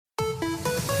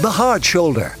The Hard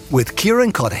Shoulder with Kieran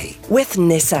with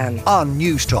Nissan on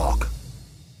News Talk.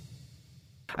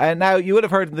 Now, you would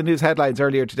have heard in the news headlines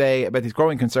earlier today about these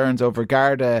growing concerns over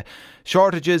Garda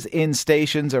shortages in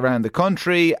stations around the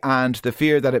country and the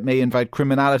fear that it may invite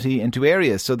criminality into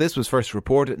areas. So this was first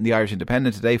reported in the Irish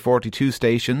Independent today. 42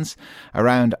 stations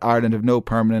around Ireland have no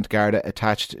permanent Garda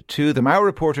attached to them. Our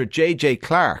reporter JJ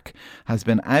Clark has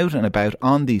been out and about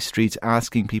on these streets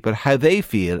asking people how they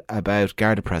feel about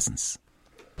Garda presence.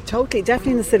 Totally,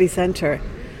 definitely in the city centre.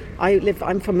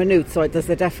 I'm from Maynooth, so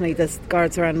there's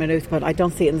guards around Maynooth, but I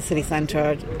don't see it in the city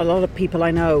centre. A lot of people I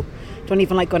know don't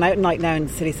even like going out at night now in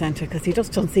the city centre because you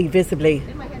just don't see visibly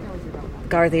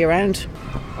Gardaí around.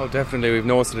 Oh, definitely. We've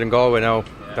noticed it in Galway now.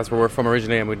 That's where we're from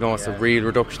originally, and we've noticed a real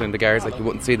reduction in the guards. Like, you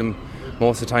wouldn't see them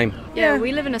most of the time. Yeah,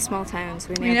 we live in a small town,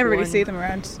 so we never really see them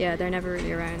around. Yeah, they're never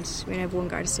really around. We only have one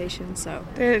guard station, so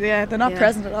they're not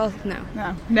present at all.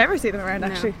 No, never see them around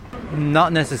actually.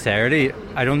 Not necessarily.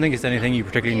 I don't think it's anything you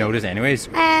particularly notice anyways.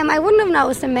 I wouldn't have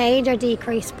noticed a major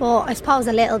decrease, but I suppose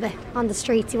a little bit. On the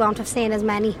streets you won't have seen as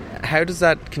many. How does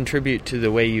that contribute to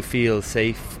the way you feel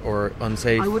safe or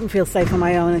unsafe? I wouldn't feel safe on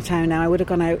my own in town now. I would have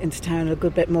gone out into town a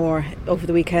good bit more over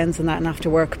the weekends and that and after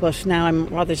work, but now I'm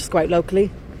rather just go out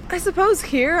locally. I suppose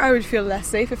here I would feel less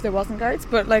safe if there wasn't guards,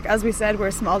 but like as we said, we're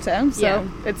a small town, so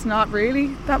it's not really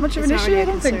that much of an issue, really I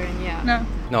don't think.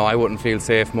 No, I wouldn't feel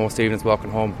safe most evenings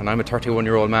walking home, and I'm a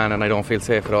 31-year-old man and I don't feel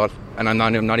safe at all, and I'm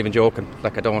not even joking,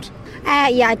 like I don't.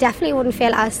 I definitely wouldn't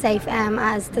feel as safe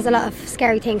as there's a lot of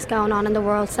scary things going on in the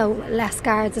world, so less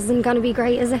guards isn't going to be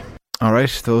great, is it? All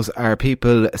right, those are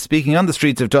people speaking on the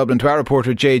streets of Dublin to our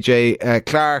reporter JJ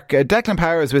Clark. Declan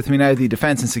Power is with me now, the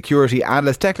Defence and Security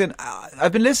Analyst. Declan,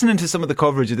 I've been listening to some of the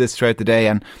coverage of this throughout the day,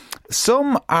 and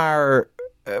some are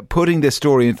putting this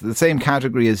story into the same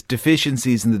category as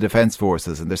deficiencies in the Defence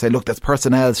Forces, and they're saying, look, that's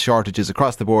personnel shortages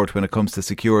across the board when it comes to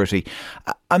security.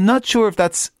 I'm not sure if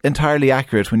that's entirely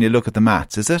accurate when you look at the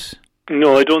maths, is it?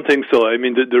 No, I don't think so. I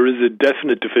mean, there is a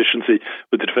definite deficiency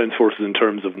with the Defence Forces in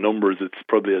terms of numbers. It's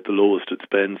probably at the lowest it's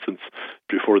been since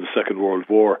before the Second World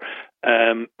War.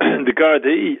 The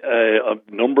Garda,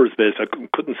 numbers based, I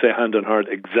couldn't say hand on heart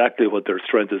exactly what their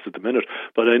strength is at the minute,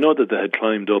 but I know that they had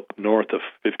climbed up north of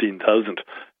 15,000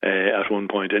 at one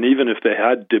point. And even if they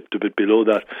had dipped a bit below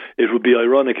that, it would be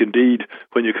ironic indeed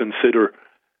when you consider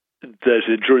that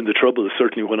during the Troubles,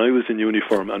 certainly when I was in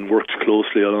uniform and worked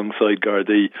closely alongside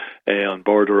Gardaí on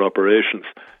border operations,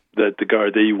 that the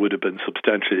Gardaí would have been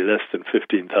substantially less than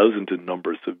 15,000 in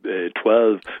numbers.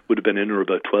 12 would have been in or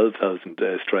about 12,000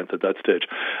 strength at that stage.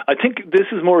 I think this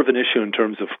is more of an issue in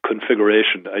terms of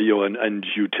configuration, and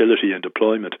utility and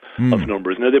deployment of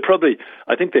numbers. Now,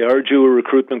 I think they are due a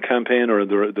recruitment campaign, or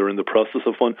they're in the process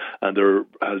of one, and there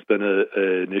has been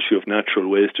an issue of natural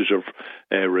wastage of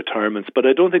retirements. But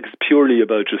I don't think it's purely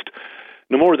about just,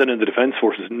 no more than in the Defence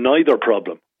Forces, neither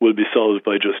problem will be solved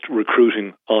by just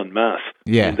recruiting en masse.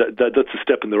 Yeah. That's a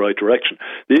step in the right direction.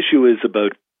 The issue is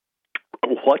about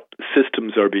what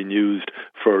systems are being used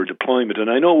for deployment. And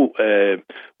I know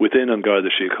within An Garda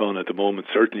Síochána at the moment,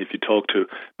 certainly if you talk to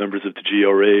members of the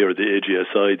GRA or the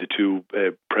AGSI, the two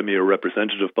premier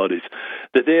representative bodies,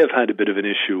 that they have had a bit of an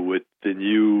issue with the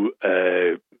new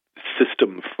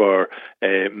system for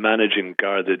managing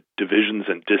Garda divisions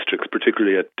and districts,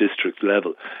 particularly at district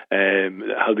level,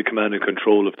 how the command and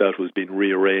control of that was being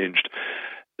rearranged.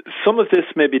 Some of this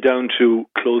may be down to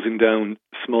closing down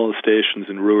small stations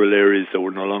in rural areas that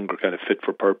were no longer kind of fit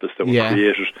for purpose, that were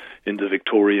created in the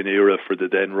Victorian era for the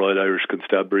then Royal Irish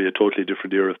Constabulary, a totally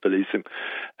different era of policing,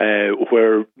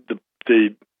 where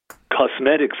the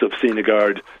cosmetics of seeing a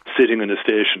guard sitting in a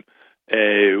station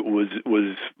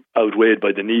was outweighed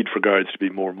by the need for guards to be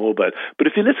more mobile. But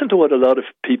if you listen to what a lot of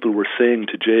people were saying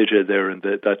to JJ there in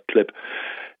that clip,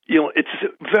 it's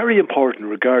very important,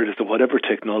 regardless of whatever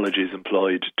technology is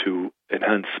employed to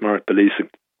enhance smart policing,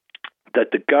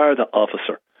 that the Garda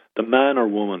officer, the man or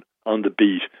woman on the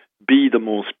beat, be the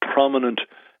most prominent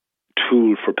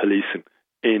tool for policing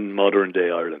in modern day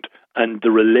Ireland. And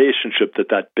the relationship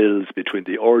that builds between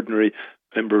the ordinary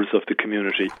members of the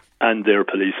community and their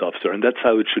police officer, and that's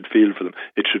how it should feel for them.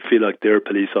 It should feel like their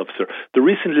police officer. The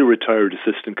recently retired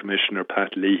Assistant Commissioner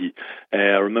Pat Leahy,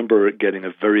 I remember getting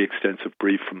a very extensive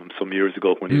brief from him some years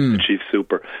ago when he was the Chief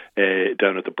Super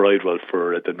down at the Bridewell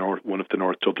for one of the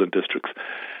North Dublin districts.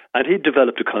 And he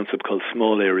developed a concept called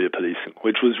small area policing,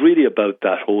 which was really about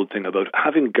that whole thing about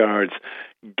having guards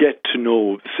get to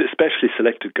know, especially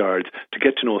selected guards, to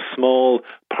get to know small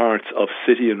parts of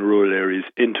city and rural areas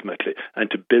intimately and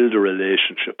to build a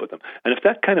relationship with them. And if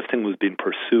that kind of thing was being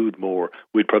pursued more,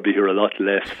 we'd probably hear a lot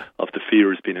less of the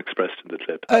fears being expressed in the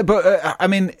clip.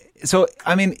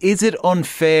 Is it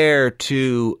unfair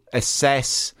to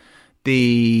assess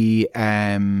the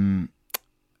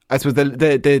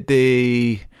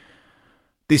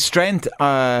strength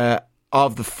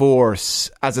of the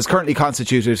force as it's currently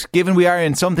constituted, given we are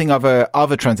in something of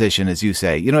a transition, as you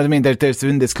say? You know what I mean? There's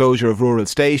been this closure of rural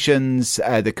stations,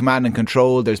 the command and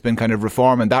control. There's been kind of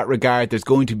reform in that regard. There's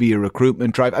going to be a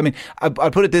recruitment drive. I mean,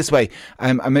 I'll put it this way.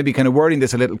 I'm maybe kind of wording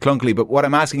this a little clunkily, but what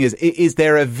I'm asking is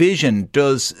there a vision?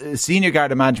 Does senior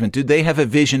Garda management, do they have a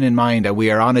vision in mind, and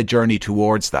we are on a journey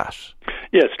towards that?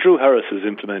 Yes, Drew Harris has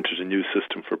implemented a new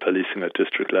system for policing at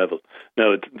district level.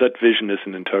 Now, that vision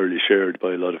isn't entirely shared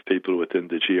by a lot of people within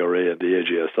the GRA and the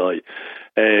AGSI.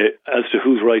 As to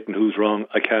who's right and who's wrong,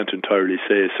 I can't entirely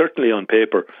say. Certainly on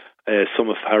paper, some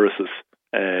of Harris's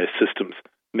systems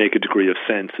make a degree of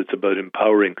sense. It's about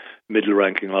empowering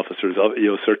middle-ranking officers.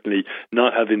 Certainly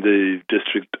not having the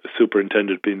district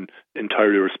superintendent being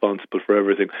entirely responsible for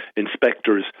everything.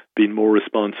 Inspectors being more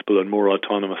responsible and more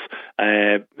autonomous.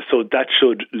 So that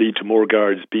should lead to more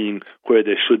guards being where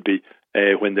they should be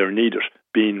when they're needed,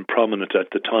 being prominent at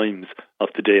the times of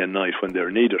the day and night when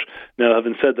they're needed. Now,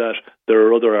 having said that, there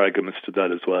are other arguments to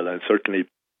that as well, and certainly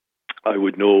I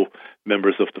would know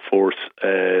members of the force,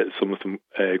 some of them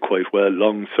quite well,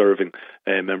 long-serving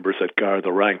members at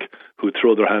Garda rank, who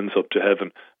throw their hands up to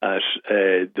heaven at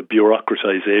the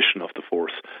bureaucratisation of the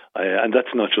force. And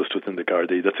that's not just within the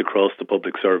Garda, that's across the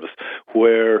public service,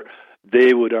 where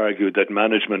they would argue that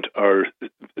management, or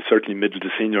certainly middle to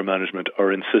senior management,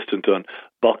 are insistent on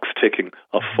box ticking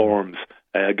of forms.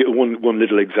 One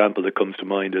little example that comes to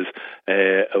mind is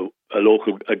a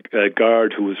local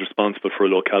guard who was responsible for a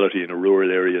locality in a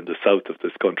rural area in the south of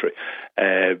this country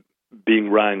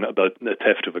being rang about the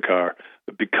theft of a car.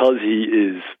 Because he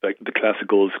is like the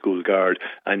classic old school guard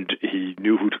and he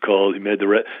knew who to call, he made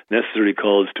the necessary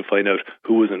calls to find out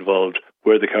who was involved,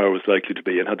 where the car was likely to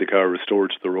be, and had the car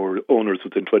restored to the owners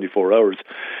within 24 hours.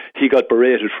 He got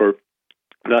berated for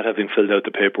not having filled out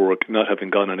the paperwork, not having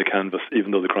gone on a canvas,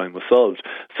 even though the crime was solved.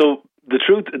 So the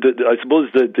truth, I suppose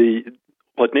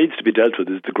what needs to be dealt with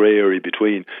is the grey area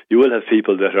between. You will have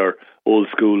people that are old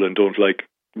school and don't like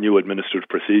new administrative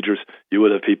procedures. You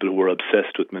will have people who are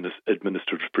obsessed with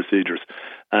administrative procedures,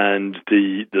 and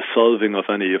the solving of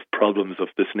any of problems of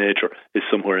this nature is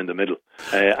somewhere in the middle,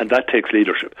 and that takes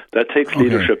leadership. That takes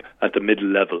leadership at the middle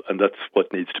level, and that's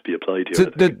what needs to be applied here. So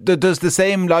does the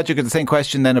same logic or the same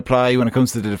question then apply when it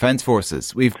comes to the Defence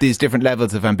Forces? We've these different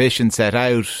levels of ambition set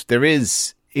out. There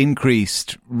is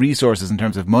increased resources in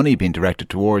terms of money being directed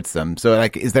towards them. So,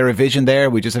 is there a vision there?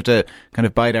 We just have to kind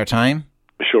of bide our time?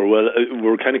 Sure. Well,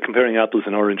 we're kind of comparing apples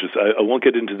and oranges. I won't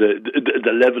get into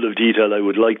the level of detail I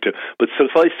would like to, but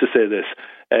suffice to say this.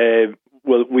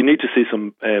 Well, we need to see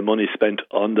some money spent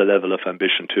on the level of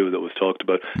ambition too that was talked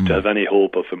about to have any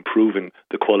hope of improving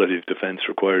the quality of defence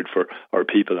required for our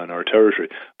people and our territory.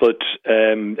 But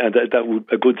and that would,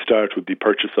 a good start would be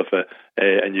purchase of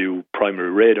a new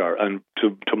primary radar. And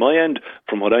to my end,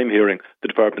 from what I'm hearing, the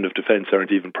Department of Defence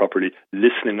aren't even properly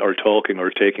listening or talking or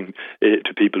taking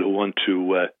to people who want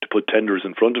to put tenders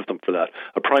in front of them for that.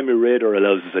 A primary radar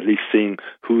allows us at least seeing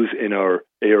who's in our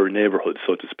neighbourhood,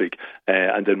 so to speak,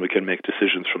 and then we can make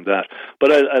decisions from that.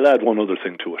 But I'll add one other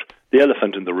thing to it. The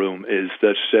elephant in the room is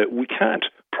that we can't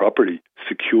properly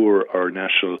secure our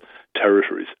national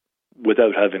territories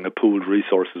without having a pooled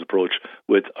resources approach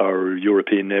with our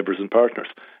European neighbours and partners.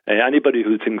 Anybody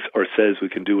who thinks or says we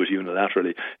can do it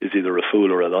unilaterally is either a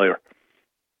fool or a liar.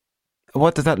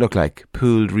 What does that look like,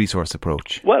 pooled resource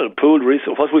approach? Well, pooled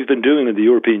resource, what we've been doing in the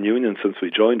European Union since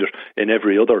we joined it, in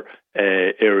every other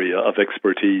area of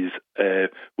expertise,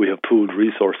 we have pooled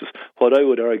resources. What I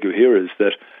would argue here is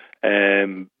that,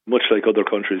 much like other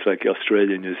countries like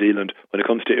Australia and New Zealand, when it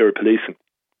comes to air policing,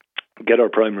 get our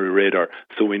primary radar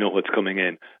so we know what's coming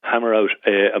in, hammer out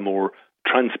a more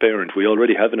transparent. We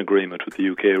already have an agreement with the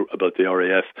UK about the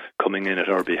RAF coming in at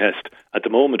our behest. At the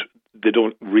moment, they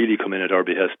don't really come in at our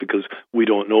behest because we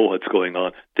don't know what's going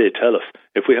on. They tell us.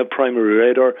 If we have primary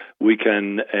radar, we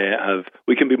can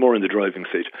be more in the driving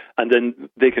seat, and then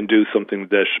they can do something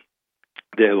that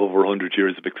they have over 100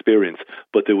 years of experience,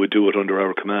 but they would do it under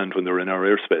our command when they're in our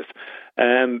airspace.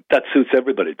 That suits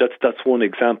everybody. That's one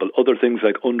example. Other things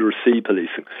like undersea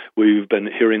policing. We've been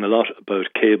hearing a lot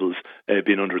about cables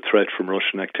being under threat from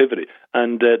Russian activity,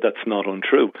 and that's not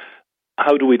untrue.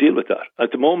 how do we deal with that?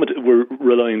 At the moment, we're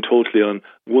relying totally on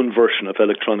one version of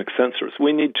electronic sensors.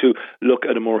 We need to look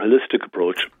at a more holistic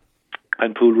approach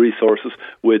and pool resources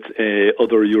with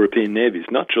other European navies,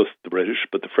 not just the British,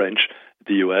 but the French,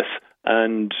 the US,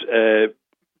 and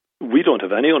we don't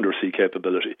have any undersea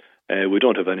capability. We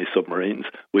don't have any submarines.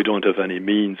 We don't have any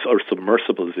means or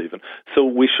submersibles even. So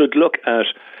we should look at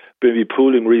maybe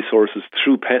pooling resources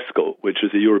through PESCO, which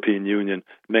is a European Union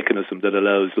mechanism that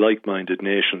allows like-minded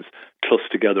nations cluster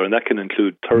together, and that can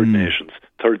include third nations,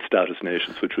 third status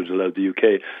nations, which would allow the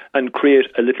UK, and create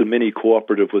a little mini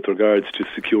cooperative with regards to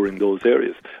securing those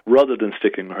areas, rather than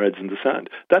sticking our heads in the sand.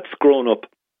 That's grown-up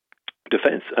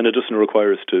defence, and it doesn't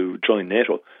require us to join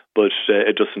NATO, but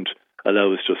it doesn't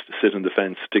allow us just to sit on the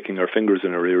fence, sticking our fingers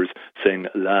in our ears, saying,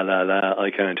 la, la, la,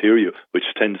 I can't hear you, which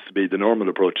tends to be the normal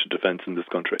approach to defence in this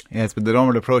country. Yeah, it's been the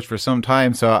normal approach for some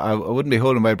time, so I wouldn't be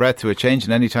holding my breath to a change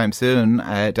in any time soon,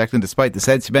 Declan, despite the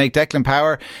sense you make. Declan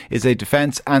Power is a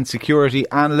defence and security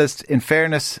analyst. In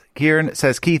fairness, Kieran,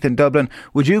 says Keith in Dublin,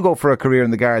 would you go for a career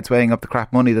in the Guards, weighing up the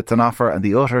crap money that's on offer and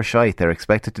the utter shite they're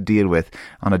expected to deal with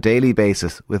on a daily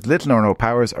basis, with little or no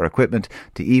powers or equipment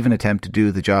to even attempt to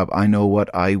do the job? I know what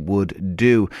I would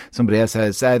do. Somebody else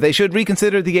says they should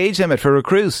reconsider the age limit for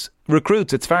recruits.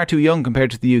 It's far too young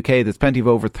compared to the UK. There's plenty of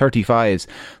over 35s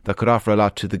that could offer a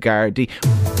lot to the Garda.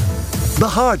 The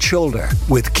Hard Shoulder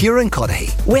with Kieran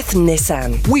Cuddihy. With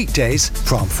Nissan. Weekdays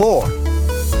from 4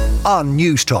 on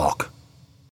News Talk.